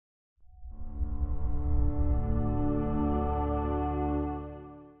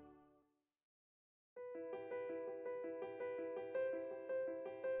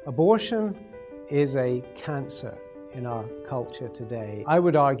Abortion is a cancer in our culture today. I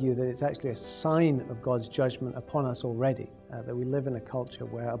would argue that it's actually a sign of God's judgment upon us already, that we live in a culture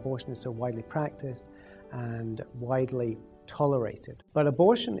where abortion is so widely practiced and widely tolerated. But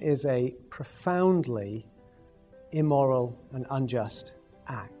abortion is a profoundly immoral and unjust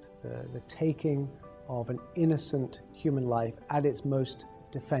act, the taking of an innocent human life at its most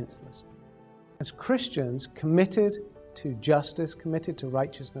defenseless. As Christians committed to justice, committed to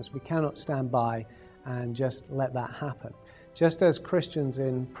righteousness, we cannot stand by and just let that happen. Just as Christians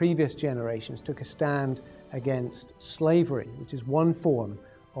in previous generations took a stand against slavery, which is one form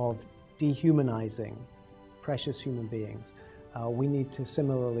of dehumanizing precious human beings, we need to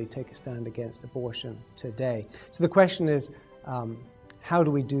similarly take a stand against abortion today. So the question is, how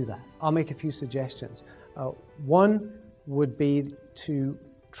do we do that? I'll make a few suggestions. One would be to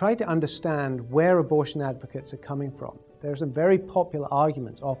try to understand where abortion advocates are coming from. There are some very popular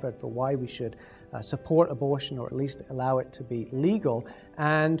arguments offered for why we should support abortion, or at least allow it to be legal,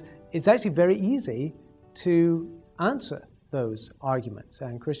 and it's actually very easy to answer those arguments,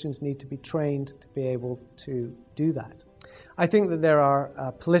 and Christians need to be trained to be able to do that. I think that there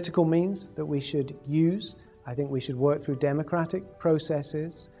are political means that we should use. I think we should work through democratic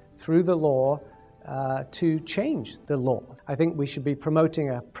processes, through the law, to change the law. I think we should be promoting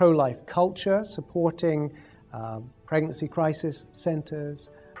a pro-life culture, supporting pregnancy crisis centers,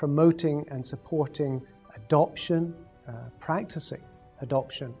 promoting and supporting adoption, practicing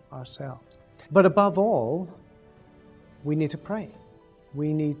adoption ourselves. But above all, we need to pray.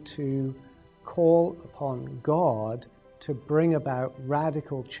 We need to call upon God to bring about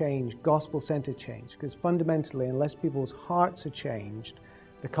radical change, gospel-centered change, because fundamentally, unless people's hearts are changed,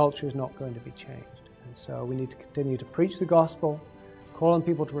 the culture is not going to be changed. And so we need to continue to preach the gospel, call on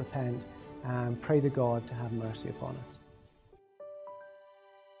people to repent, and pray to God to have mercy upon us.